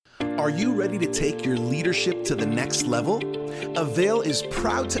Are you ready to take your leadership to the next level? AVAIL is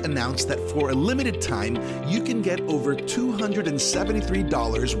proud to announce that for a limited time, you can get over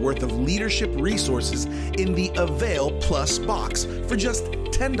 $273 worth of leadership resources in the AVAIL Plus box for just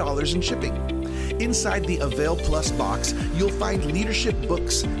 $10 in shipping. Inside the AVAIL Plus box, you'll find leadership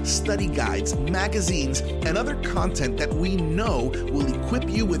books, study guides, magazines, and other content that we know will equip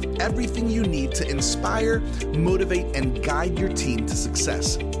you with everything you need to inspire, motivate, and guide your team to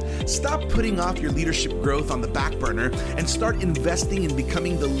success. Stop putting off your leadership growth on the back burner and start investing in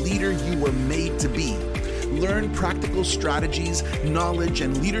becoming the leader you were made to be. Learn practical strategies, knowledge,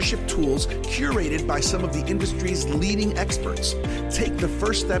 and leadership tools curated by some of the industry's leading experts. Take the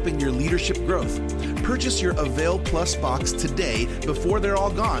first step in your leadership growth. Purchase your AVAIL Plus box today before they're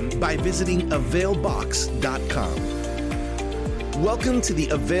all gone by visiting availbox.com. Welcome to the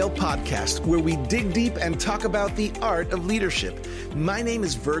AVAIL podcast, where we dig deep and talk about the art of leadership. My name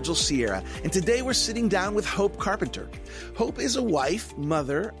is Virgil Sierra, and today we're sitting down with Hope Carpenter. Hope is a wife,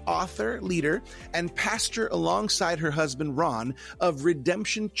 mother, author, leader, and pastor alongside her husband, Ron, of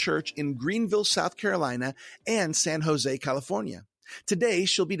Redemption Church in Greenville, South Carolina, and San Jose, California. Today,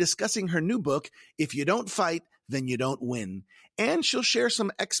 she'll be discussing her new book, If You Don't Fight, Then You Don't Win. And she'll share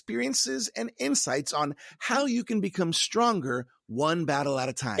some experiences and insights on how you can become stronger one battle at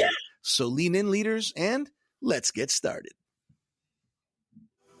a time. So lean in, leaders, and let's get started.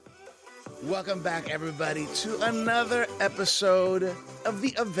 Welcome back, everybody, to another episode of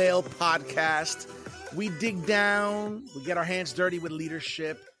the AVAIL podcast. We dig down, we get our hands dirty with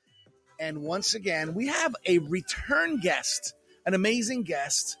leadership. And once again, we have a return guest, an amazing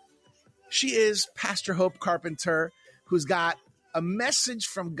guest. She is Pastor Hope Carpenter, who's got a message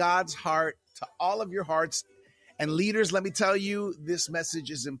from God's heart to all of your hearts. And leaders, let me tell you, this message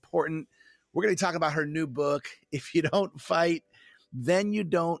is important. We're going to talk about her new book, If You Don't Fight, Then You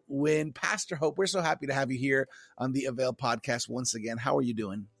Don't Win. Pastor Hope, we're so happy to have you here on the AVAIL podcast once again. How are you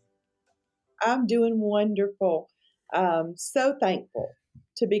doing? I'm doing wonderful. So thankful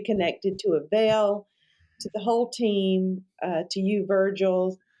to be connected to AVAIL, to the whole team, to you,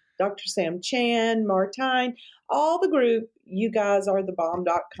 Virgil, Dr. Sam Chan, Martine, all the group. You guys are the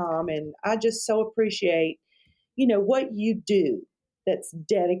bomb.com. And I just so appreciate, what you do that's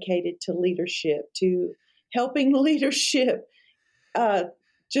dedicated to leadership, to helping leadership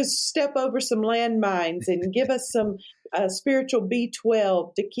just step over some landmines and give us some spiritual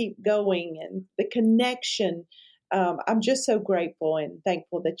B12 to keep going, and the connection. I'm just so grateful and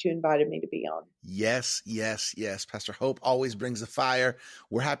thankful that you invited me to be on. Yes. Pastor Hope always brings the fire.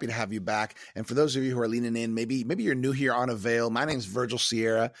 We're happy to have you back. And for those of you who are leaning in, maybe you're new here on AVAIL. My name is Virgil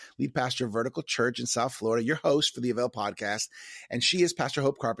Sierra, lead pastor of Vertical Church in South Florida, your host for the AVAIL podcast. And she is Pastor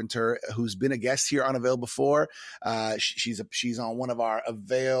Hope Carpenter, who's been a guest here on AVAIL before. She's on one of our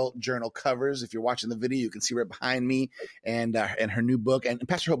AVAIL journal covers. If you're watching the video, you can see right behind me and her new book. And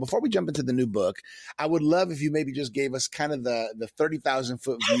Pastor Hope, before we jump into the new book, I would love if you maybe just gave us kind of the 30,000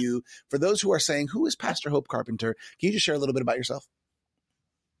 foot view for those who are saying, who is Pastor Hope Carpenter? Can you just share a little bit about yourself?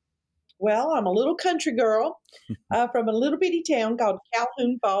 Well, I'm a little country girl from a little bitty town called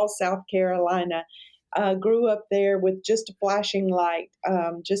Calhoun Falls, South Carolina. Grew up there with just a flashing light,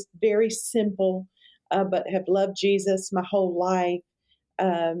 just very simple, but have loved Jesus my whole life.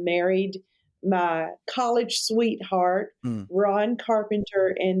 Married my college sweetheart, Ron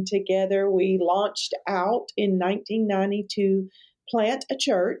Carpenter, and together we launched out in 1990 to plant a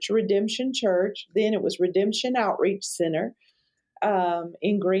church, Redemption Church. Then it was Redemption Outreach Center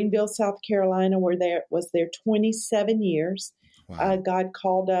in Greenville, South Carolina, where there was there 27 years. Wow. God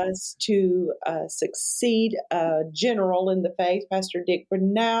called us to succeed general in the faith, Pastor Dick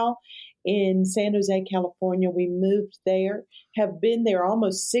Bernal, in San Jose, California. We moved there, have been there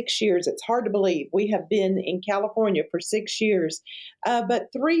almost 6 years. It's hard to believe we have been in California for 6 years.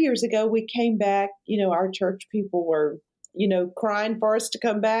 But 3 years ago, we came back. Our church people were, crying for us to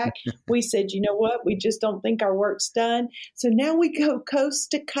come back. We said, you know what? We just don't think our work's done. So now we go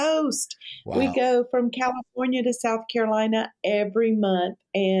coast to coast. Wow. We go from California to South Carolina every month.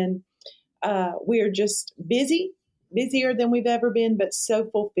 And we are just busier than we've ever been, but so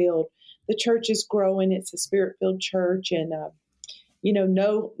fulfilled. The church is growing. It's a spirit-filled church, and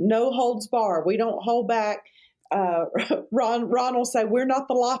no holds bar. We don't hold back. Ron will say we're not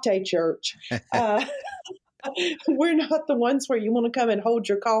the latte church. We're not the ones where you want to come and hold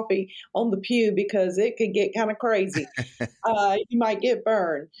your coffee on the pew because it could get kind of crazy. You might get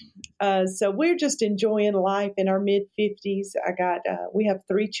burned. So we're just enjoying life in our mid-50s. We have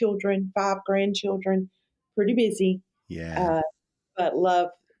 3 children, 5 grandchildren. Pretty busy. Yeah. But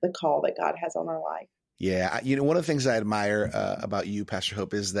love the call that God has on our life. Yeah. One of the things I admire about you, Pastor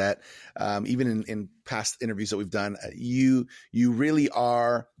Hope, is that even in past interviews that we've done, you really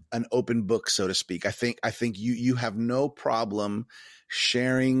are an open book, so to speak. I think you have no problem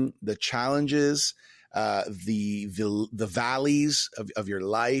sharing the challenges, the valleys of your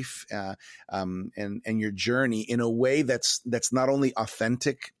life, and your journey in a way that's not only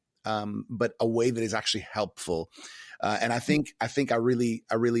authentic, but a way that is actually helpful. And I think I really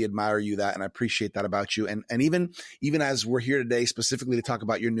admire you that, and I appreciate that about you. And even as we're here today, specifically to talk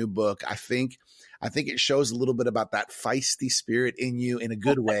about your new book, I think it shows a little bit about that feisty spirit in you in a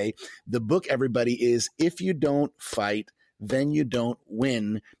good way. The book, everybody, is If You Don't Fight, Then You Don't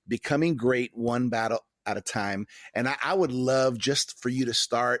Win, Becoming Great One Battle at a Time. And I would love just for you to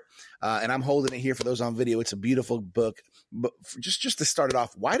start, and I'm holding it here for those on video. It's a beautiful book, but just to start it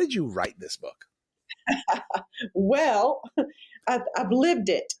off, why did you write this book? Well, I've lived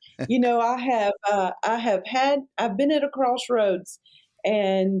it. I've been at a crossroads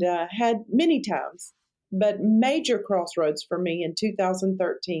and had many times, but major crossroads for me in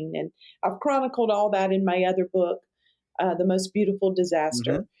 2013. And I've chronicled all that in my other book, The Most Beautiful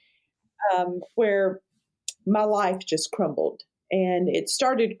Disaster, where my life just crumbled. And it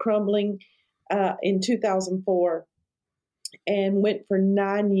started crumbling in 2004 and went for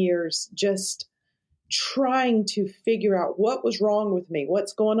 9 years just trying to figure out what was wrong with me,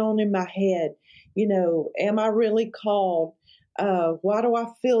 what's going on in my head. Am I really called? Why do I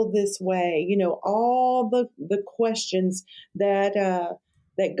feel this way? All the questions that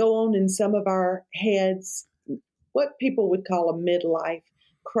go on in some of our heads, what people would call a midlife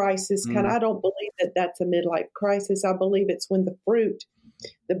crisis. I don't believe that that's a midlife crisis. I believe it's when the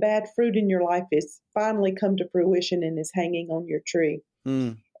bad fruit in your life is finally come to fruition and is hanging on your tree.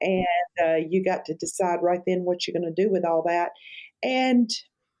 And you got to decide right then what you're going to do with all that. And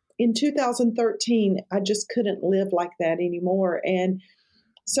in 2013, I just couldn't live like that anymore. And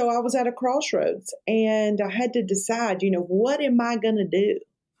so I was at a crossroads and I had to decide, what am I going to do?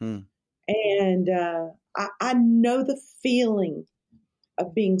 And I know the feeling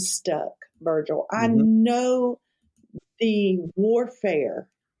of being stuck, Virgil. I know the warfare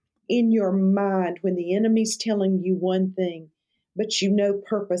in your mind when the enemy's telling you one thing, but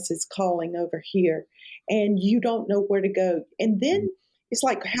purpose is calling over here and you don't know where to go. And then it's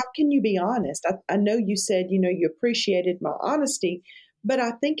like, how can you be honest? I know you said, you appreciated my honesty, but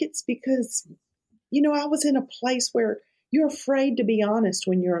I think it's because, I was in a place where you're afraid to be honest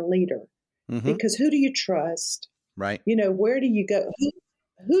when you're a leader, because who do you trust? Right. Where do you go?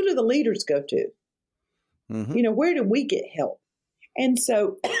 Who do the leaders go to? Where do we get help? And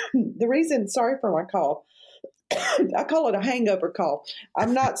so the reason, sorry for my call, I call it a hangover call.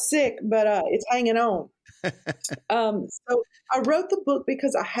 I'm not sick, but it's hanging on. So I wrote the book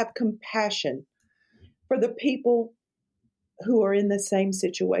because I have compassion for the people who are in the same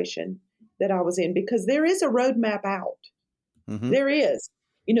situation that I was in, because there is a roadmap out. There is.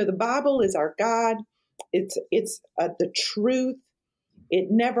 The Bible is our guide. It's the truth. It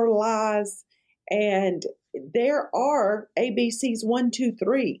never lies. And there are ABCs 1, 2,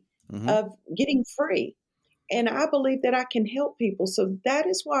 3 of getting free. And I believe that I can help people. So that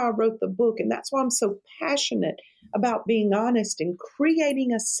is why I wrote the book. And that's why I'm so passionate about being honest and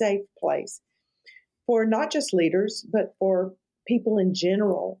creating a safe place for not just leaders, but for people in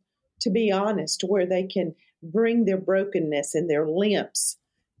general to be honest, where they can bring their brokenness and their limps,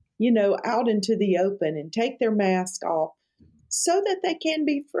 out into the open and take their mask off so that they can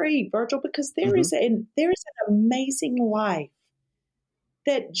be free, Virgil, because there is an amazing life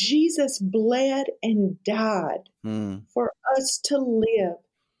that Jesus bled and died for us to live.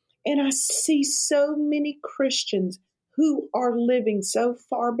 And I see so many Christians who are living so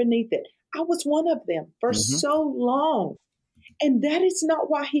far beneath it. I was one of them for so long. And that is not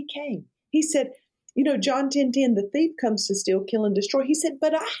why he came. He said, John 10:10, the thief comes to steal, kill, and destroy. He said,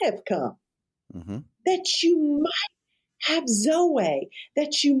 but I have come that you might have Zoe,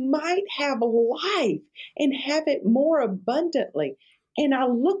 that you might have life and have it more abundantly. And I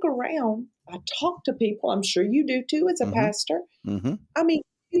look around, I talk to people, I'm sure you do too as a pastor. I mean,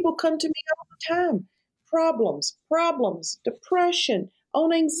 people come to me all the time. Problems, depression,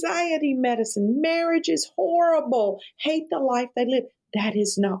 on anxiety medicine, marriage is horrible, hate the life they live. That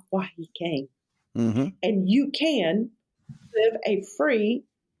is not why he came. And you can live a free,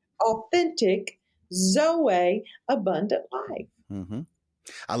 authentic, Zoe, abundant life.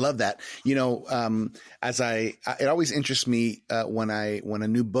 I love that. It always interests me when a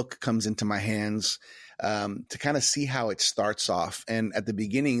new book comes into my hands to kind of see how it starts off. And at the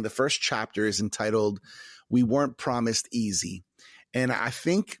beginning, the first chapter is entitled "We Weren't Promised Easy," and I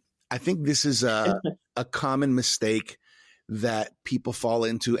think this is a common mistake that people fall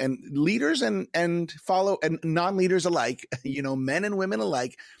into, and leaders and non-leaders alike, men and women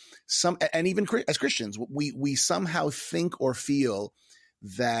alike, and even as Christians, we somehow think or feel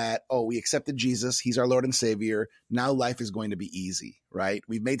that, we accepted Jesus, he's our Lord and Savior, now life is going to be easy, right?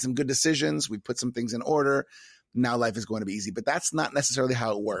 We've made some good decisions, we've put some things in order, now life is going to be easy. But that's not necessarily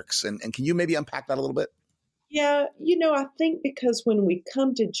how it works. And can you maybe unpack that a little bit? Yeah, I think because when we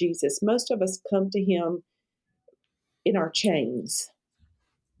come to Jesus, most of us come to him in our chains.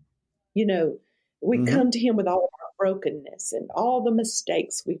 We come to him with all of our brokenness and all the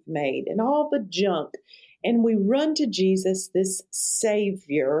mistakes we've made and all the junk. And we run to Jesus, this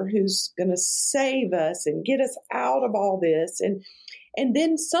Savior who's going to save us and get us out of all this. And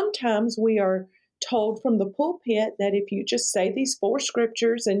then sometimes we are told from the pulpit that if you just say these 4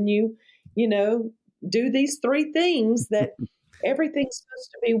 scriptures and you do these 3 things, that everything's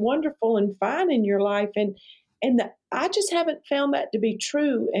supposed to be wonderful and fine in your life. I just haven't found that to be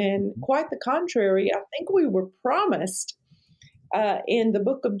true. And quite the contrary, I think we were promised in the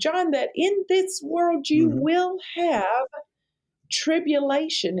book of John that in this world you will have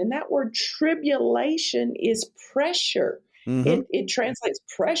tribulation. And that word tribulation is pressure. It translates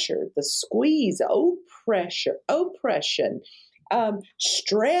pressure, the squeeze, oppression,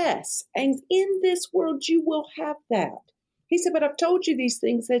 stress. And in this world you will have that. He said, but I've told you these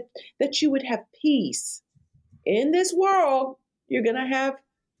things that you would have peace. In this world, you're going to have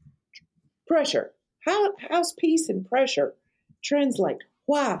pressure. How's peace and pressure translate?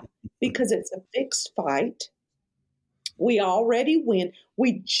 Why? Because it's a fixed fight. We already win.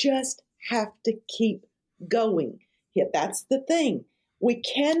 We just have to keep going. Yeah, that's the thing. We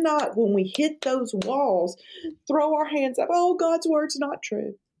cannot, when we hit those walls, throw our hands up. Oh, God's word's not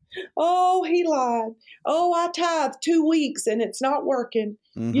true. Oh, he lied. Oh, I tithed 2 weeks and it's not working.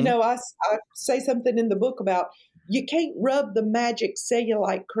 I say something in the book about you can't rub the magic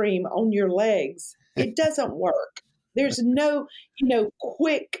cellulite cream on your legs. It doesn't work. There's no,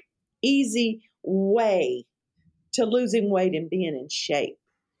 quick, easy way to losing weight and being in shape.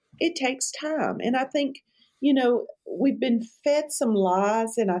 It takes time. And I think, we've been fed some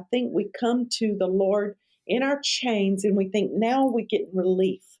lies, and I think we come to the Lord in our chains and we think now we get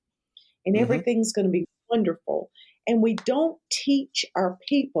relief and everything's going to be wonderful. And we don't teach our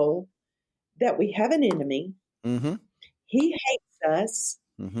people that we have an enemy. He hates us.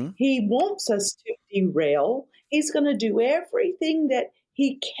 He wants us to derail. He's going to do everything that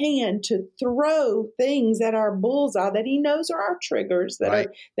he can to throw things at our bullseye that he knows are our triggers,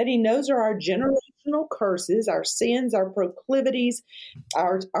 that he knows are our generational curses, our sins, our proclivities,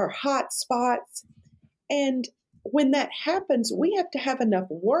 our hot spots. And when that happens, we have to have enough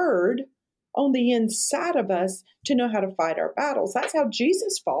word on the inside of us to know how to fight our battles. That's how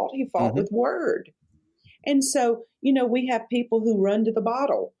Jesus fought. He fought with word. And so, we have people who run to the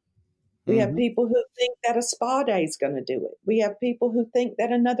bottle. We have people who think that a spa day is going to do it. We have people who think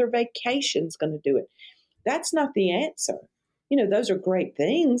that another vacation is going to do it. That's not the answer. Those are great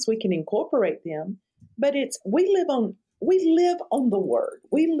things. We can incorporate them, but we live on the word.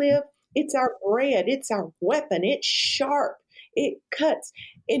 It's our bread. It's our weapon. It's sharp. It cuts.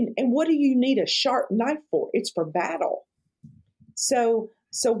 And what do you need a sharp knife for? It's for battle. So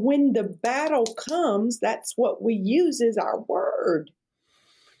when the battle comes, that's what we use is our word.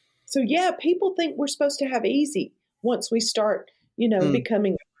 So yeah, people think we're supposed to have easy once we start,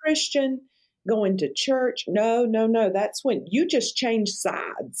 becoming a Christian, going to church. No. That's when you just change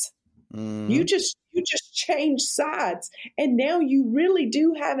sides. You just change sides. And now you really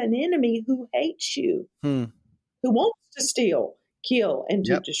do have an enemy who hates you, who wants to steal, kill, and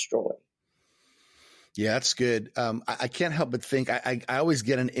to destroy. Yeah, that's good. I can't help but think, I always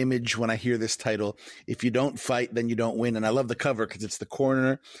get an image when I hear this title. If you don't fight, then you don't win. And I love the cover because it's the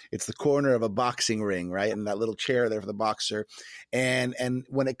corner of a boxing ring, right? And that little chair there for the boxer. And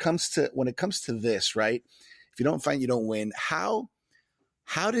when it comes to this, right? If you don't fight, you don't win. How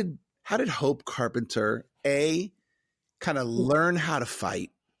did Hope Carpenter, A, kind of learn how to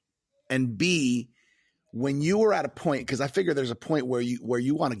fight, and B, when you were at a point, because I figure there's a point where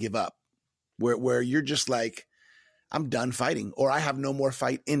you want to give up, where you're just like, I'm done fighting, or I have no more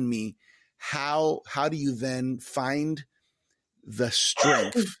fight in me. How do you then find the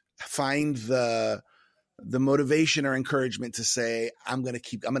strength, find the motivation or encouragement to say, I'm going to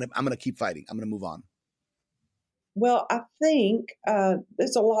keep fighting. I'm going to move on. Well, I think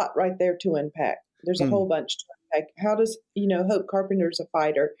there's a lot right there to unpack. There's a whole bunch to unpack. How does, Hope Carpenter's a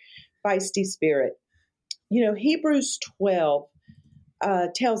fighter, feisty spirit. Hebrews 12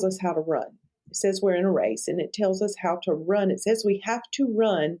 tells us how to run. It says we're in a race, and it tells us how to run. It says we have to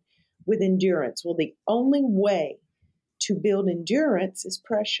run with endurance. Well, the only way to build endurance is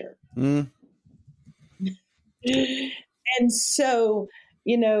pressure. Mm. And so,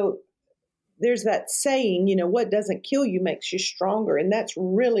 you know, there's that saying, you know, what doesn't kill you makes you stronger. And that's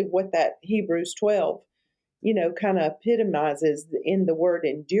really what that Hebrews 12, you know, kind of epitomizes in the word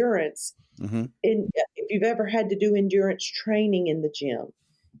endurance. Mm-hmm. And if you've ever had to do endurance training in the gym,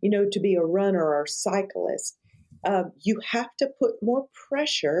 you know, to be a runner or a cyclist, you have to put more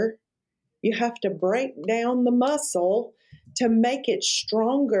pressure. You have to break down the muscle to make it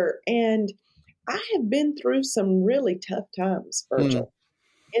stronger. And I have been through some really tough times, Virgil,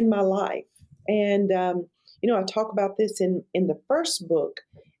 in my life. And, you know, I talk about this in the first book,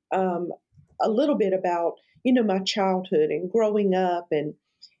 a little bit about, you know, my childhood and growing up and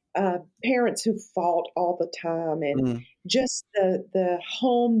parents who fought all the time and just the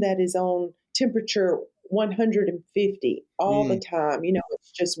home that is on temperature 150 all the time. You know,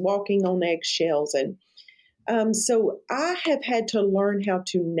 it's just walking on eggshells. And so I have had to learn how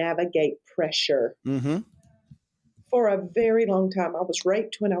to navigate pressure for a very long time. I was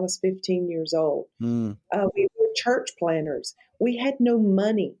raped when I was 15 years old. We were church planners. We had no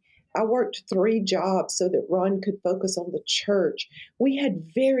money. I worked 3 jobs so that Ron could focus on the church. We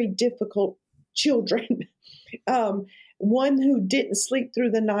had very difficult children. One who didn't sleep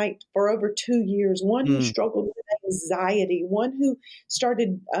through the night for over 2 years, one who struggled with anxiety, one who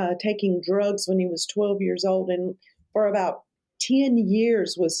started taking drugs when he was 12 years old, and for about 10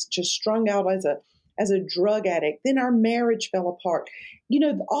 years was just strung out as a drug addict. Then our marriage fell apart. You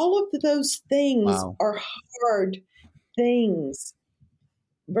know, all of those things are hard things,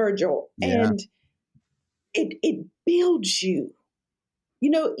 Virgil, and it builds you. You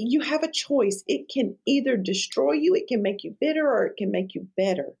know, you have a choice. It can either destroy you, it can make you bitter, or it can make you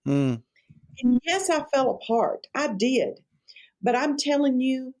better. And yes, I fell apart. I did. But I'm telling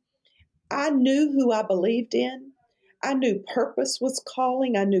you, I knew who I believed in. I knew purpose was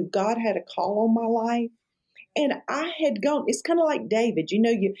calling. I knew God had a call on my life. And I had gone, it's kind of like David. You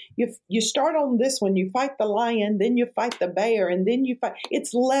know, you start on this one, you fight the lion, then you fight the bear, and then you fight.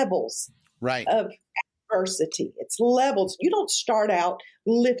 It's levels of adversity. It's levels. You don't start out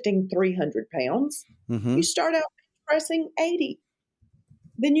lifting 300 pounds. You start out pressing 80.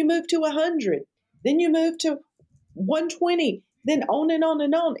 Then you move to 100. Then you move to 120. Then on and on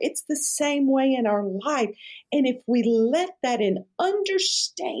and on. It's the same way in our life. And if we let that and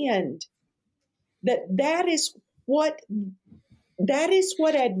understand that is what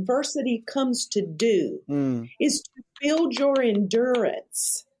adversity comes to do, is to build your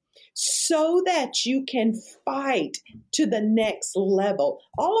endurance so that you can fight to the next level.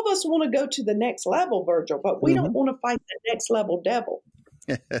 All of us want to go to the next level, Virgil, but we don't want to fight the next level devil.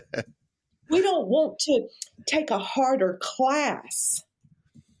 We don't want to take a harder class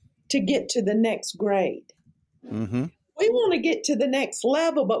to get to the next grade. We want to get to the next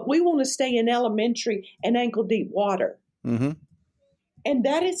level, but we want to stay in elementary and ankle deep water. And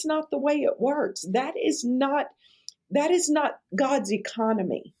that is not the way it works. That is not God's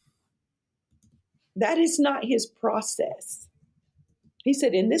economy. That is not his process. He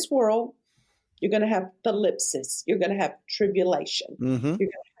said, in this world, you're going to have thlipsis. You're going to have tribulation. You're going to have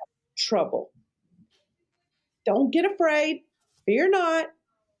trouble. Don't get afraid. Fear not.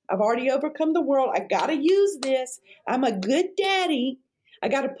 I've already overcome the world. I got to use this. I'm a good daddy. I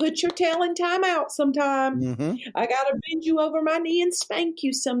got to put your tail in time out sometime. I got to bend you over my knee and spank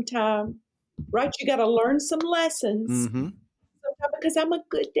you sometime. Right? You got to learn some lessons sometime, because I'm a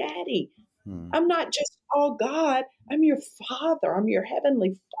good daddy. I'm not just all God. I'm your Father. I'm your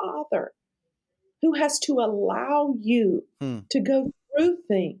heavenly Father who has to allow you to go through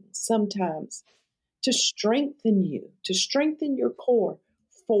things sometimes to strengthen you, to strengthen your core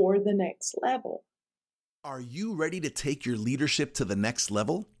for the next level. Are you ready to take your leadership to the next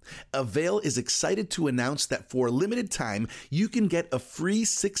level? AVAIL is excited to announce that for a limited time, you can get a free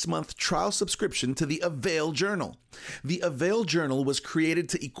 6-month trial subscription to the AVAIL Journal. The AVAIL Journal was created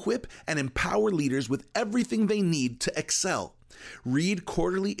to equip and empower leaders with everything they need to excel. Read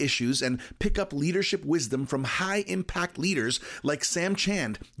quarterly issues and pick up leadership wisdom from high-impact leaders like Sam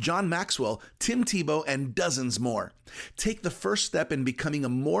Chand, John Maxwell, Tim Tebow, and dozens more. Take the first step in becoming a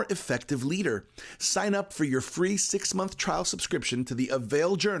more effective leader. Sign up for your free 6-month trial subscription to the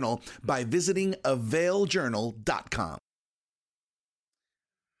AVAIL Journal by visiting availjournal.com.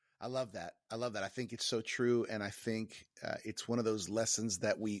 I love that. I think it's so true, and I think it's one of those lessons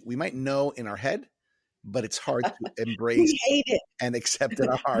that we might know in our head, but it's hard to embrace We hate it. and accept in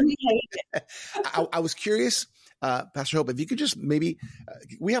our heart. We hate it. I was curious, Pastor Hope, if you could just maybe,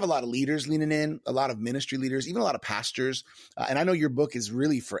 we have a lot of leaders leaning in, a lot of ministry leaders, even a lot of pastors. And I know your book is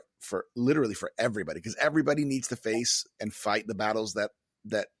really for literally for everybody, because everybody needs to face and fight the battles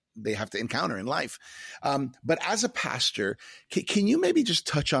that they have to encounter in life. But as a pastor, can you maybe just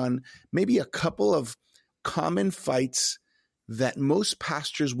touch on maybe a couple of common fights that most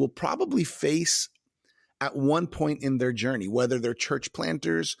pastors will probably face at one point in their journey, whether they're church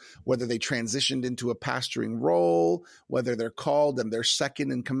planters, whether they transitioned into a pastoring role, whether they're called and they're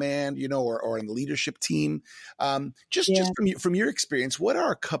second in command, or in the leadership team. Just from your experience, what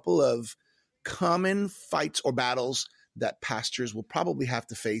are a couple of common fights or battles that pastors will probably have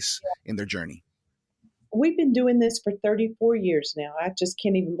to face in their journey? We've been doing this for 34 years now. I just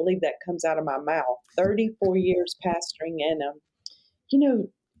can't even believe that comes out of my mouth. 34 years pastoring, and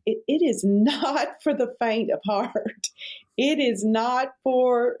it is not for the faint of heart. It is not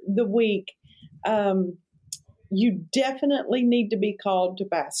for the weak. You definitely need to be called to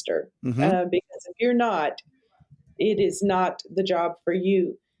pastor, because if you're not, it is not the job for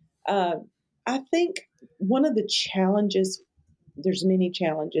you. I think one of the challenges, there's many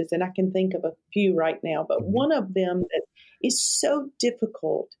challenges, and I can think of a few right now, but one of them that is so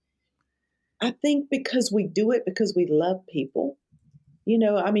difficult, I think because we do it because we love people.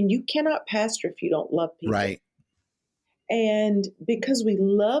 You cannot pastor if you don't love people. Right. And because we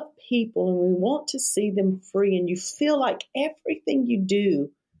love people and we want to see them free, and you feel like everything you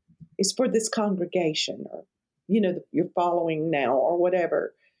do is for this congregation, or, you're following now or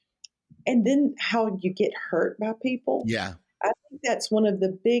whatever. And then how you get hurt by people. Yeah. I think that's one of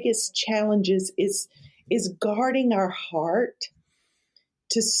the biggest challenges is guarding our heart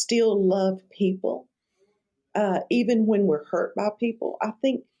to still love people. Even when we're hurt by people. I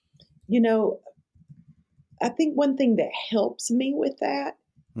think one thing that helps me with that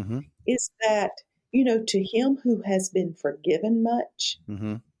is that, to him who has been forgiven much,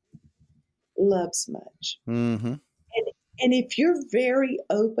 loves much. And if you're very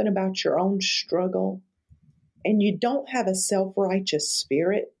open about your own struggle and you don't have a self-righteous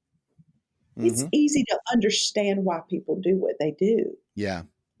spirit, it's easy to understand why people do what they do. Yeah.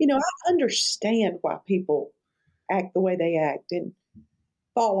 I understand why people act the way they act and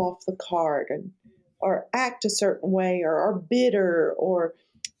fall off the cart or act a certain way or are bitter or,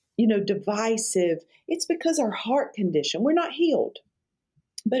 divisive. It's because our heart condition, we're not healed.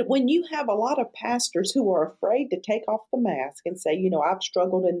 But when you have a lot of pastors who are afraid to take off the mask and say, I've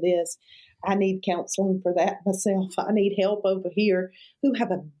struggled in this, I need counseling for that myself, I need help over here, who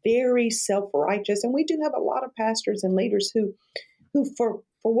have a very self-righteous, and we do have a lot of pastors and leaders who for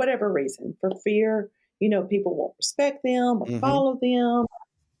whatever reason, for fear, people won't respect them or follow them,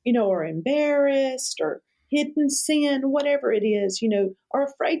 or embarrassed or hidden sin, whatever it is, are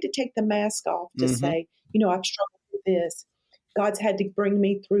afraid to take the mask off to say, I've struggled with this. God's had to bring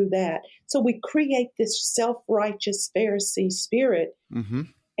me through that. So we create this self-righteous Pharisee spirit.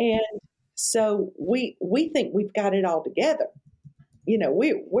 And so we think we've got it all together.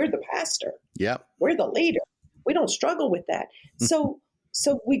 We're the pastor. Yeah. We're the leader. We don't struggle with that. So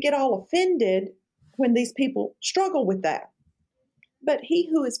we get all offended when these people struggle with that. But he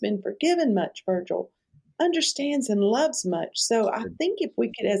who has been forgiven much, Virgil, understands and loves much. So I think if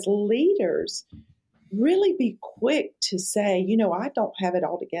we could, as leaders, really be quick to say, I don't have it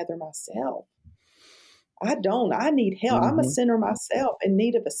all together myself. I don't. I need help. I'm a sinner myself in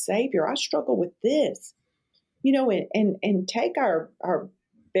need of a Savior. I struggle with this, and take our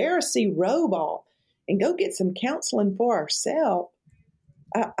Pharisee robe off and go get some counseling for ourselves.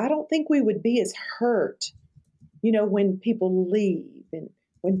 I don't think we would be as hurt, when people leave and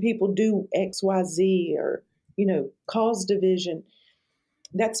when people do X, Y, Z or, cause division.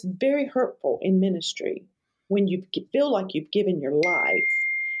 That's very hurtful in ministry when you feel like you've given your life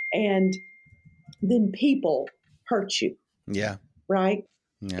and then people hurt you. Yeah. Right.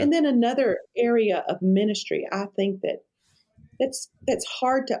 Yeah. And then another area of ministry, I think that's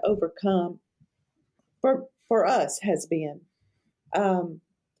hard to overcome for us has been,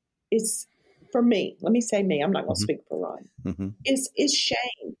 is for me, let me say me, I'm not going to speak for Ron, is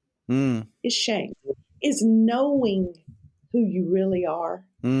shame, is shame, is knowing who you really are,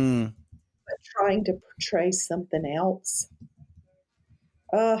 but trying to portray something else.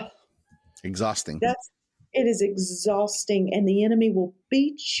 Exhausting. It is exhausting, and the enemy will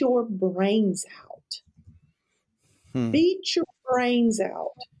beat your brains out. Beat your brains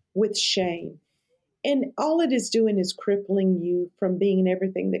out with shame. And all it is doing is crippling you from being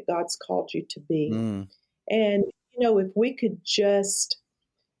everything that God's called you to be. And, if we could just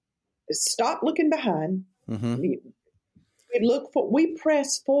stop looking behind. Mm-hmm. We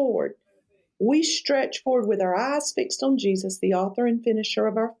press forward. We stretch forward with our eyes fixed on Jesus, the author and finisher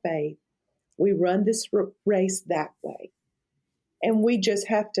of our faith. We run this race that way. And we just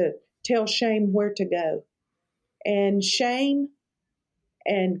have to tell shame where to go. And shame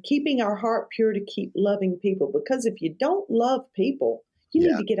and keeping our heart pure to keep loving people. Because if you don't love people, you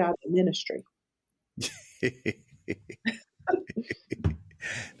need to get out of the ministry.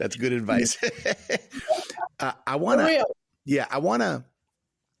 That's good advice. I want to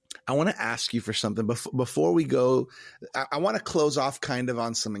ask you for something before we go. I want to close off kind of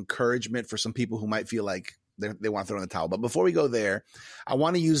on some encouragement for some people who might feel like they want to throw in the towel. But before we go there, I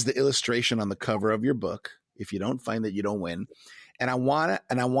want to use the illustration on the cover of your book. If you don't find it, you don't win. And I want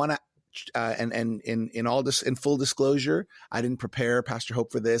to, in full disclosure, I didn't prepare Pastor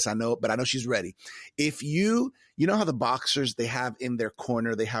Hope for this. I know she's ready. If you know how the boxers, they have in their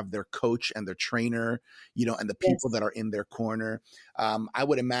corner, they have their coach and their trainer, and the people that are in their corner. I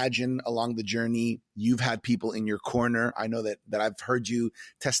would imagine along the journey, you've had people in your corner. I know that I've heard you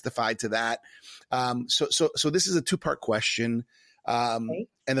testify to that. So this is a 2-part question. And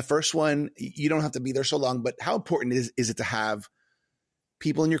the first one, you don't have to be there so long, but how important is it to have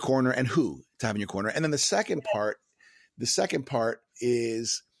people in your corner, and who to have in your corner? And then the second part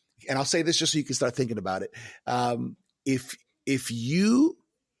is, and I'll say this just so you can start thinking about it. If you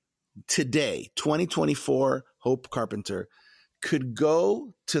today, 2024, Hope Carpenter, could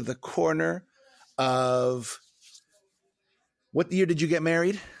go to the corner of, what year did you get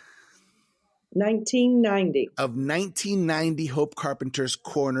married? 1990. Of 1990 Hope Carpenter's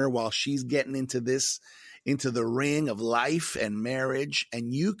corner while she's getting into the ring of life and marriage,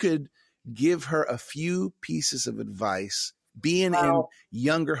 and you could give her a few pieces of advice, being in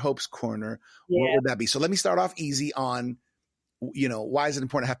younger Hope's corner, what would that be? So let me start off easy on, why is it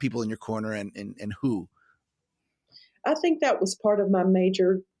important to have people in your corner, and who? I think that was part of my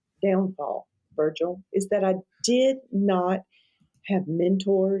major downfall, Virgil, is that I did not have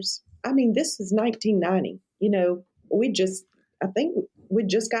mentors. I mean, this is 1990. I think we'd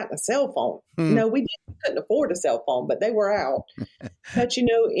just gotten a cell phone. No, we couldn't afford a cell phone, but they were out. But,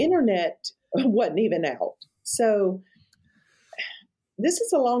 internet wasn't even out. So this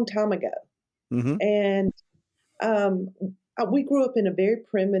is a long time ago. Mm-hmm. And we grew up in a very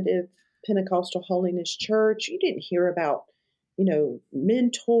primitive Pentecostal holiness church. You didn't hear about,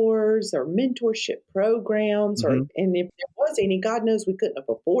 mentors or mentorship programs, and if there was any, God knows we couldn't have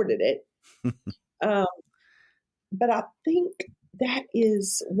afforded it. But I think that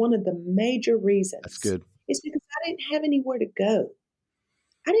is one of the major reasons. That's good. It's because I didn't have anywhere to go.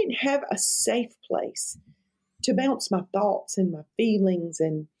 I didn't have a safe place to bounce my thoughts and my feelings.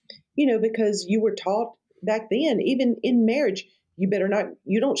 And, because you were taught back then, even in marriage, you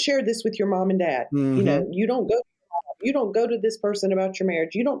don't share this with your mom and dad. Mm-hmm. You don't go to this person about your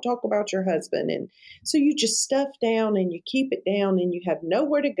marriage. You don't talk about your husband. And so you just stuff down and you keep it down and you have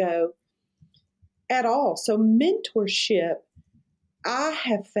nowhere to go at all. So mentorship, I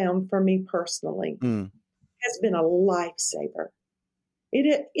have found for me personally, has been a lifesaver.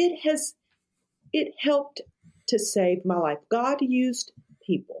 It helped to save my life. God used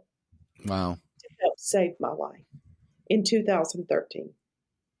people to help save my life in 2013.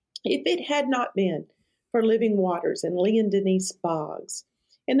 If it had not been for Living Waters and Lee and Denise Boggs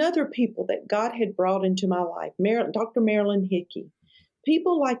and other people that God had brought into my life, Dr. Marilyn Hickey,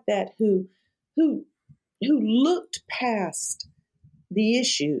 people like that who looked past the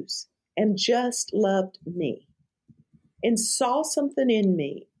issues and just loved me and saw something in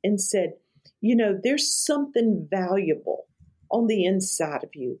me and said, there's something valuable on the inside of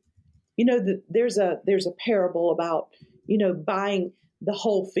you. There's a parable about, buying the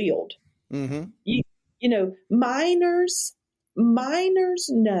whole field. Mm-hmm. Miners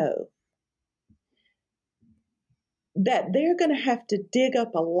know that they're going to have to dig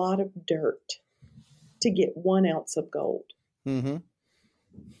up a lot of dirt to get 1 ounce of gold. Mm-hmm.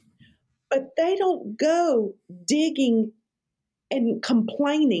 But they don't go digging and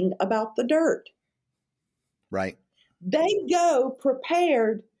complaining about the dirt. Right. They go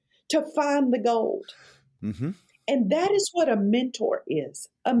prepared to find the gold. Mm-hmm. And that is what a mentor is.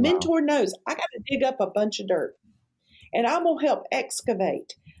 A mentor knows, I got to dig up a bunch of dirt and I'm going to help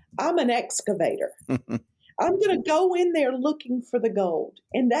excavate. I'm an excavator. I'm going to go in there looking for the gold.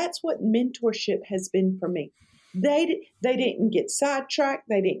 And that's what mentorship has been for me. They didn't get sidetracked.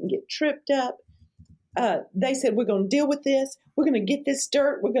 They didn't get tripped up. They said, we're going to deal with this. We're going to get this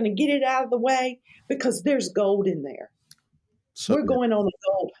dirt. We're going to get it out of the way because there's gold in there. So we're going on a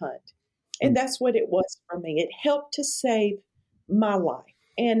gold hunt. And that's what it was for me. It helped to save my life.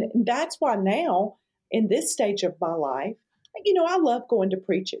 And that's why now, in this stage of my life, I love going to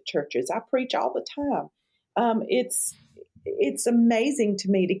preach at churches. I preach all the time. It's amazing to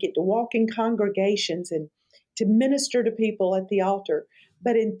me to get to walk in congregations and to minister to people at the altar.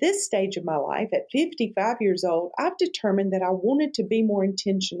 But in this stage of my life, at 55 years old, I've determined that I wanted to be more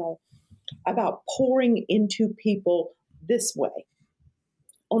intentional about pouring into people this way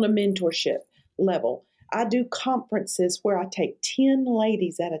on a mentorship level. I do conferences where I take 10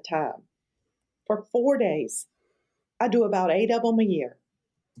 ladies at a time for 4 days. I do about 8 of them a year.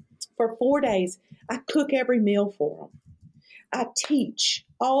 For 4 days, I cook every meal for them. I teach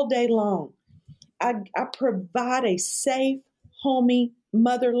all day long. I provide a safe, homey,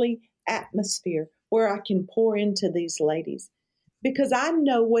 motherly atmosphere where I can pour into these ladies because I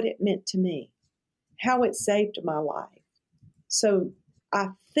know what it meant to me, how it saved my life. So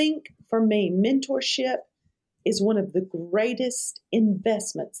I think for me, mentorship is one of the greatest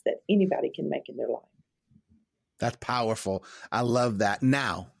investments that anybody can make in their life. That's powerful. I love that.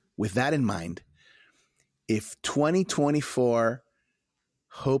 Now, with that in mind, if 2024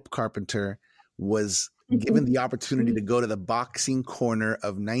 Hope Carpenter was given the opportunity to go to the boxing corner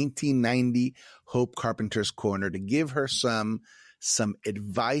of 1990 Hope Carpenter's Corner to give her some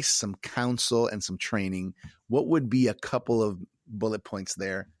advice, some counsel, and some training, what would be a couple of bullet points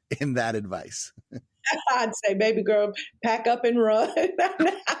there in that advice? I'd say, baby girl, pack up and run.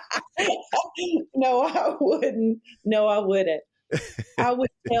 No, I wouldn't. No, I wouldn't. I would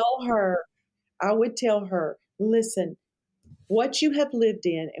tell her, listen, what you have lived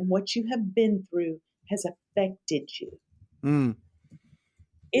in and what you have been through has affected you. Mm.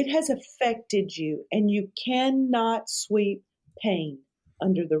 It has affected you, and you cannot sweep pain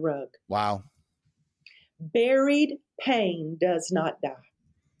under the rug. Wow. Buried pain does not die.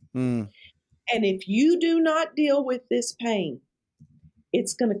 Mm. And if you do not deal with this pain,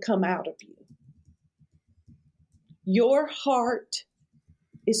 it's going to come out of you. Your heart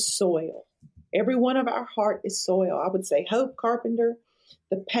is soil. Every one of our heart is soil. I would say, Hope Carpenter,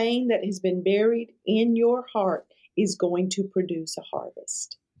 the pain that has been buried in your heart is going to produce a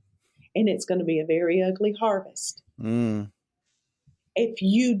harvest. And it's going to be a very ugly harvest. Mm. If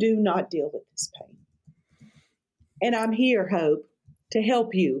you do not deal with this pain. And I'm here, Hope, to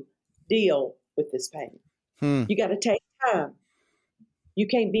help you deal with this pain. You got to take time. You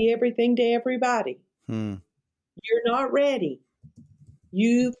can't be everything to everybody. You're not ready.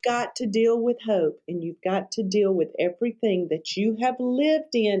 You've got to deal with hope, and you've got to deal with everything that you have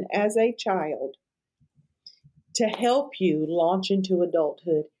lived in as a child to help you launch into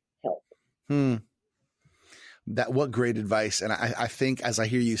adulthood. Help. That what great advice. And I think as I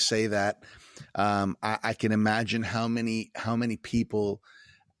hear you say that, I can imagine how many people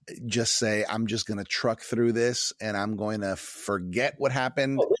just say, I'm just going to truck through this and I'm going to forget what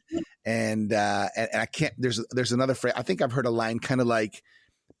happened. And I can't, there's another phrase. I think I've heard a line kind of like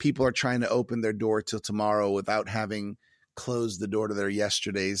people are trying to open their door till tomorrow without having closed the door to their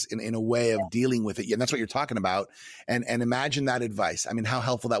yesterdays in a way of dealing with it. And that's what you're talking about. And imagine that advice. I mean, how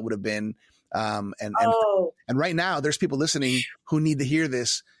helpful that would have been. And right now there's people listening who need to hear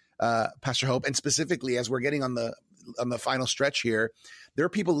this, Pastor Hope. And specifically as we're getting on the final stretch here, there are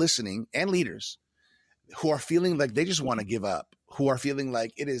people listening and leaders who are feeling like they just want to give up, who are feeling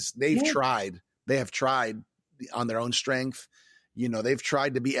like they have tried on their own strength. You know, they've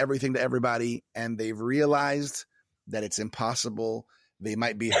tried to be everything to everybody and they've realized that it's impossible. They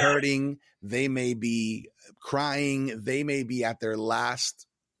might be hurting. They may be crying. They may be at their last,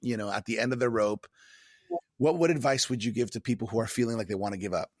 at the end of their rope. What advice would you give to people who are feeling like they want to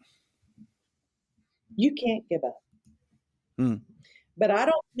give up? You can't give up. But I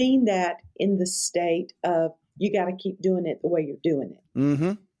don't mean that in the state of you got to keep doing it the way you're doing it.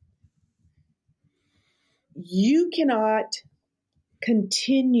 Mm-hmm. You cannot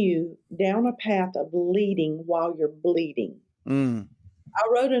continue down a path of leading while you're bleeding. I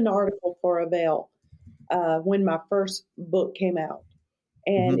wrote an article for AVAIL when my first book came out,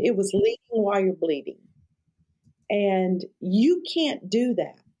 and it was leading while you're bleeding. And you can't do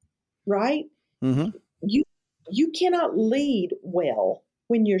that, right? You cannot lead well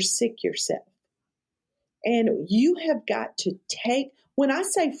when you're sick yourself. And you have got to when I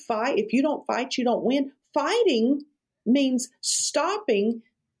say fight, if you don't fight, you don't win. Fighting means stopping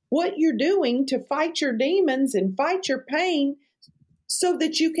what you're doing to fight your demons and fight your pain so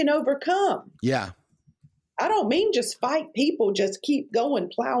that you can overcome. Yeah. I don't mean just fight people, just keep going,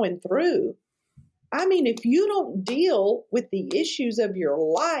 plowing through. I mean, if you don't deal with the issues of your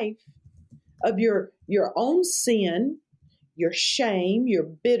life, of your own sin, your shame, your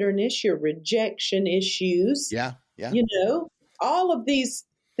bitterness, your rejection issues. Yeah. All of these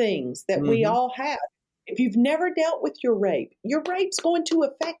things that we all have. If you've never dealt with your rape's going to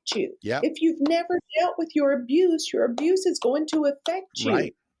affect you. Yep. If you've never dealt with your abuse is going to affect you.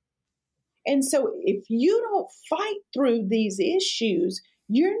 Right. And so if you don't fight through these issues,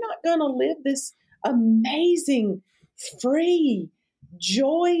 you're not going to live this amazing, free,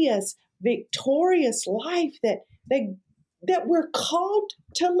 joyous, victorious life that we're called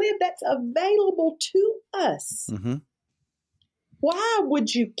to live, that's available to us. Mm-hmm. Why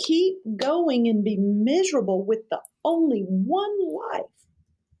would you keep going and be miserable with the only one life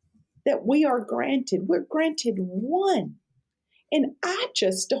that we are granted? We're granted one. And I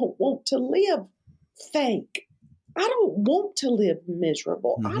just don't want to live fake. I don't want to live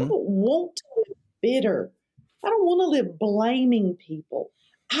miserable. I don't want to live bitter. I don't want to live blaming people.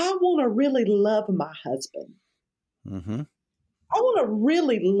 I want to really love my husband. I want to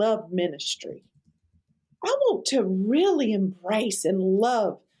really love ministry. I want to really embrace and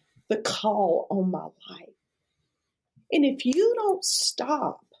love the call on my life. And if you don't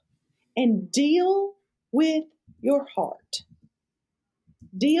stop and deal with your heart,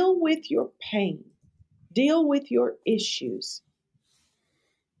 deal with your pain, deal with your issues,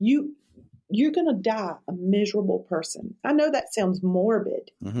 you're going to die a miserable person. I know that sounds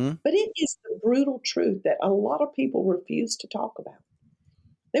morbid, but it is the brutal truth that a lot of people refuse to talk about.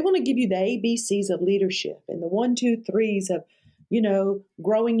 They want to give you the ABCs of leadership and the 1, 2, 3s of,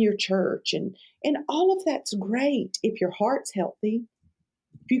 growing your church. And all of that's great if your heart's healthy,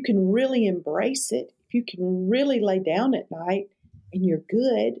 if you can really embrace it, if you can really lay down at night and you're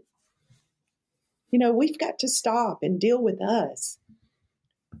good. We've got to stop and deal with us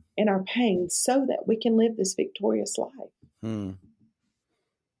and our pain so that we can live this victorious life.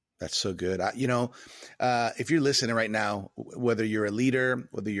 That's so good. If you're listening right now, whether you're a leader,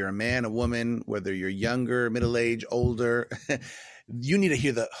 whether you're a man, a woman, whether you're younger, middle-aged, older, you need to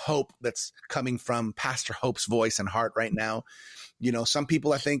hear the hope that's coming from Pastor Hope's voice and heart right now. Some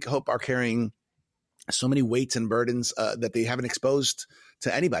people, I think, Hope, are carrying so many weights and burdens that they haven't exposed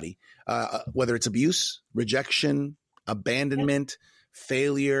to anybody, whether it's abuse, rejection, abandonment,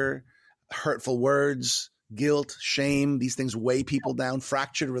 failure, hurtful words, guilt, shame. These things weigh people down,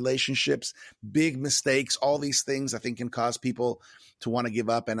 fractured relationships, big mistakes. All these things I think can cause people to want to give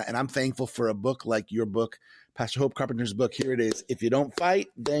up. And I'm thankful for a book like your book, Pastor Hope Carpenter's book. Here it is. If you don't fight,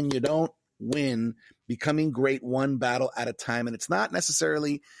 then you don't win. Becoming great one battle at a time. And it's not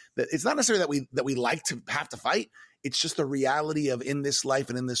necessarily that we like to have to fight. It's just the reality of in this life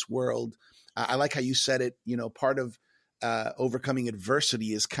and in this world. I like how you said it, part of overcoming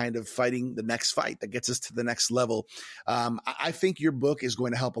adversity is kind of fighting the next fight that gets us to the next level. I think your book is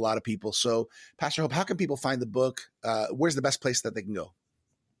going to help a lot of people. So Pastor Hope, how can people find the book? Where's the best place that they can go?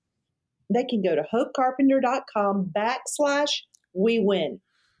 They can go to hopecarpenter.com/we win.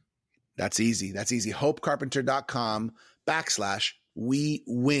 That's easy. hopecarpenter.com/we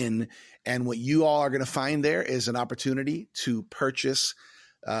win. And what you all are going to find there is an opportunity to purchase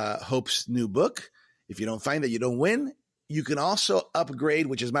Hope's new book. If you don't find that, you don't win. You can also upgrade,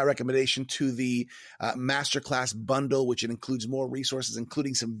 which is my recommendation, to the masterclass bundle, which it includes more resources,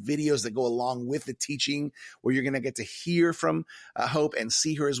 including some videos that go along with the teaching, where you're going to get to hear from Hope and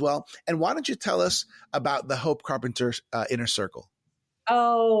see her as well. And why don't you tell us about the Hope Carpenter Inner Circle?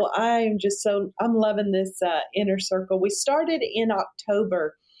 Oh, I'm loving this Inner Circle. We started in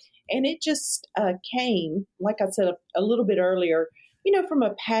October, and it just came, like I said a little bit earlier, from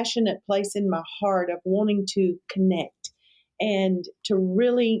a passionate place in my heart of wanting to connect and to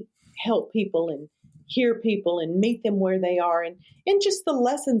really help people and hear people and meet them where they are. And just the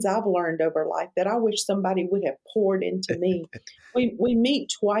lessons I've learned over life that I wish somebody would have poured into me. We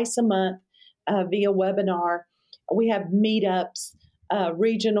meet twice a month via webinar. We have meetups,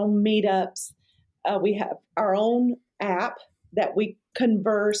 regional meetups. We have our own app that we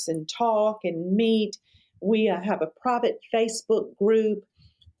converse and talk and meet. We have a private Facebook group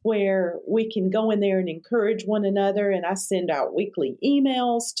where we can go in there and encourage one another. And I send out weekly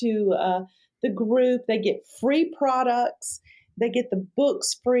emails to the group. They get free products. They get the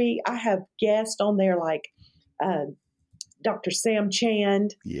books free. I have guests on there like Dr. Sam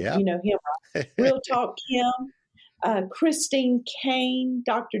Chand. Yeah. You know him, Real Talk Kim, Christine Kane,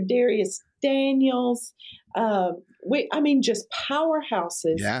 Dr. Darius Daniels. Just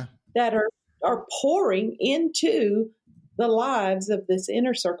powerhouses that are pouring into the lives of this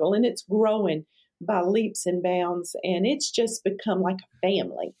inner circle, and it's growing by leaps and bounds, and it's just become like a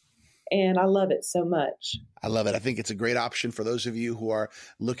family, and I love it so much. I love it. I think it's a great option for those of you who are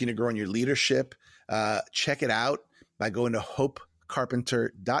looking to grow in your leadership. Check it out by going to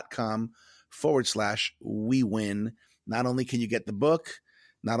hopecarpenter.com/we win. Not only can you get the book,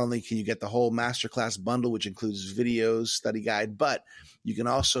 Not only can you get the whole masterclass bundle, which includes videos, study guide, but you can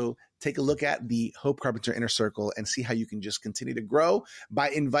also take a look at the Hope Carpenter Inner Circle and see how you can just continue to grow by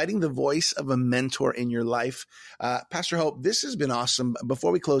inviting the voice of a mentor in your life. Pastor Hope, this has been awesome.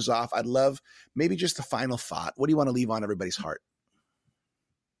 Before we close off, I'd love maybe just a final thought. What do you want to leave on everybody's heart?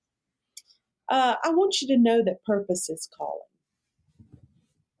 I want you to know that purpose is calling.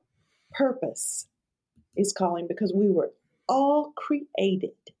 Purpose is calling because we were all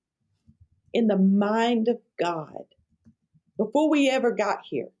created in the mind of God before we ever got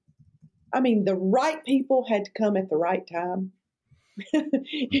here. I mean, the right people had to come at the right time.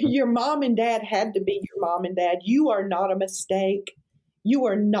 Your mom and dad had to be your mom and dad. You are not a mistake. You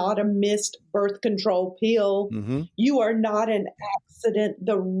are not a missed birth control pill. Mm-hmm. You are not an accident.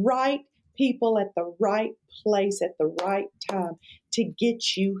 The right people at the right place at the right time to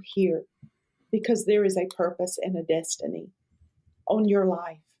get you here, because there is a purpose and a destiny on your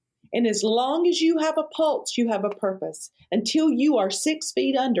life. And as long as you have a pulse, you have a purpose. Until you are 6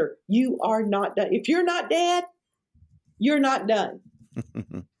 feet under, you are not done. If you're not dead, you're not done.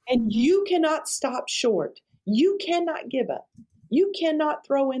 And you cannot stop short. You cannot give up. You cannot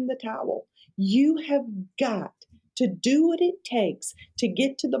throw in the towel. You have got to do what it takes to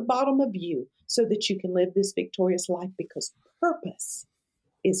get to the bottom of you so that you can live this victorious life, because purpose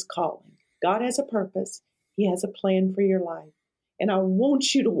is calling. God has a purpose. He has a plan for your life. And I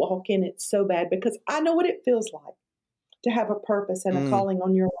want you to walk in it so bad, because I know what it feels like to have a purpose and a calling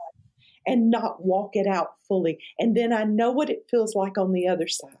on your life and not walk it out fully. And then I know what it feels like on the other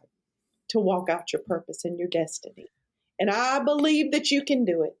side to walk out your purpose and your destiny. And I believe that you can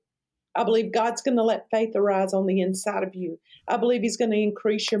do it. I believe God's going to let faith arise on the inside of you. I believe He's going to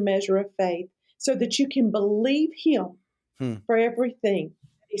increase your measure of faith so that you can believe Him for everything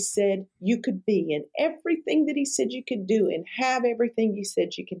He said you could be, and everything that He said you could do, and have everything He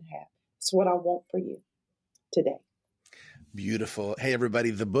said you can have. It's what I want for you today. Beautiful. Hey,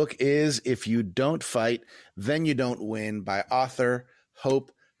 everybody. The book is If You Don't Fight, Then You Don't Win, by author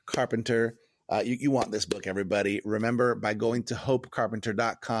Hope Carpenter. You want this book, everybody. Remember, by going to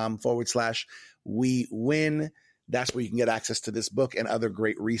hopecarpenter.com/we win. That's where you can get access to this book and other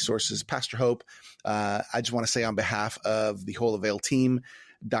great resources. Pastor Hope, I just want to say on behalf of the whole AVAIL team,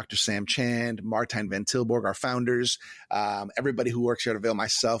 Dr. Sam Chand, Martijn Van Tilborg, our founders, everybody who works here at AVAIL,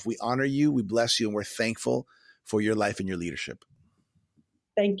 myself, we honor you, we bless you, and we're thankful for your life and your leadership.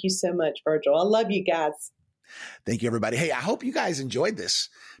 Thank you so much, Virgil. I love you guys. Thank you, everybody. Hey, I hope you guys enjoyed this.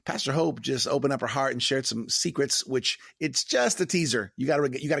 Pastor Hope just opened up her heart and shared some secrets, which it's just a teaser. You got to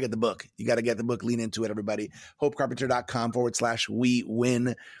get the book. You got to get the book. Lean into it, everybody. hopecarpenter.com/we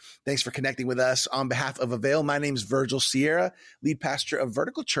win. Thanks for connecting with us. On behalf of AVAIL, my name's Virgil Sierra, lead pastor of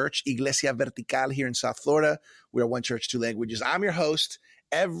Vertical Church, Iglesia Vertical here in South Florida. We are one church, two languages. I'm your host.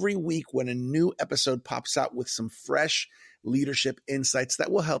 Every week when a new episode pops out with some fresh leadership insights that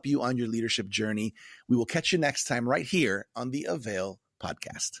will help you on your leadership journey. We will catch you next time right here on the AVAIL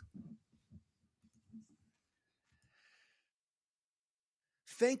podcast.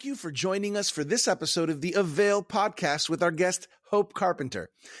 Thank you for joining us for this episode of the AVAIL podcast with our guest, Hope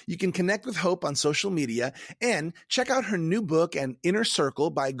Carpenter. You can connect with Hope on social media and check out her new book and Inner Circle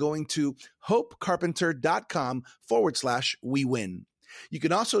by going to hopecarpenter.com/we win. You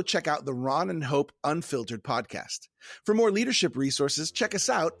can also check out the Ron and Hope Unfiltered podcast. For more leadership resources, check us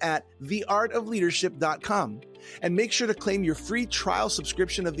out at theartofleadership.com. And make sure to claim your free trial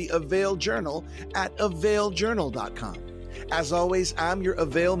subscription of the AVAIL Journal at availjournal.com. As always, I'm your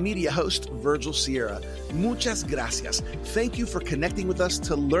AVAIL media host, Virgil Sierra. Muchas gracias. Thank you for connecting with us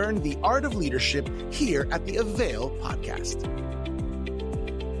to learn the art of leadership here at the AVAIL podcast.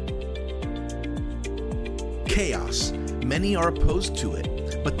 Chaos. Many are opposed to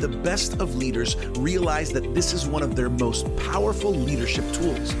it, but the best of leaders realize that this is one of their most powerful leadership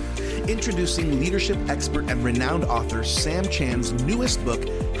tools. Introducing leadership expert and renowned author Sam Chand's newest book,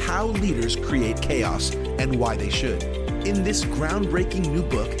 How Leaders Create Chaos and Why They Should. In this groundbreaking new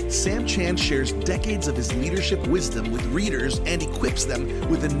book, Sam Chand shares decades of his leadership wisdom with readers and equips them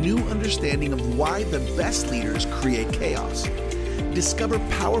with a new understanding of why the best leaders create chaos. Discover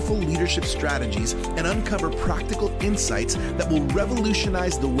powerful leadership strategies and uncover practical insights that will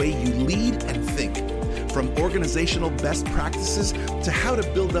revolutionize the way you lead and think. From organizational best practices to how to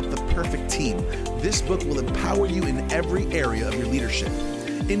build up the perfect team, this book will empower you in every area of your leadership.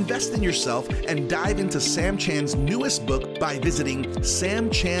 Invest in yourself and dive into Sam Chand's newest book by visiting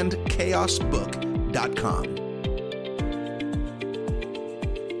samchandchaosbook.com.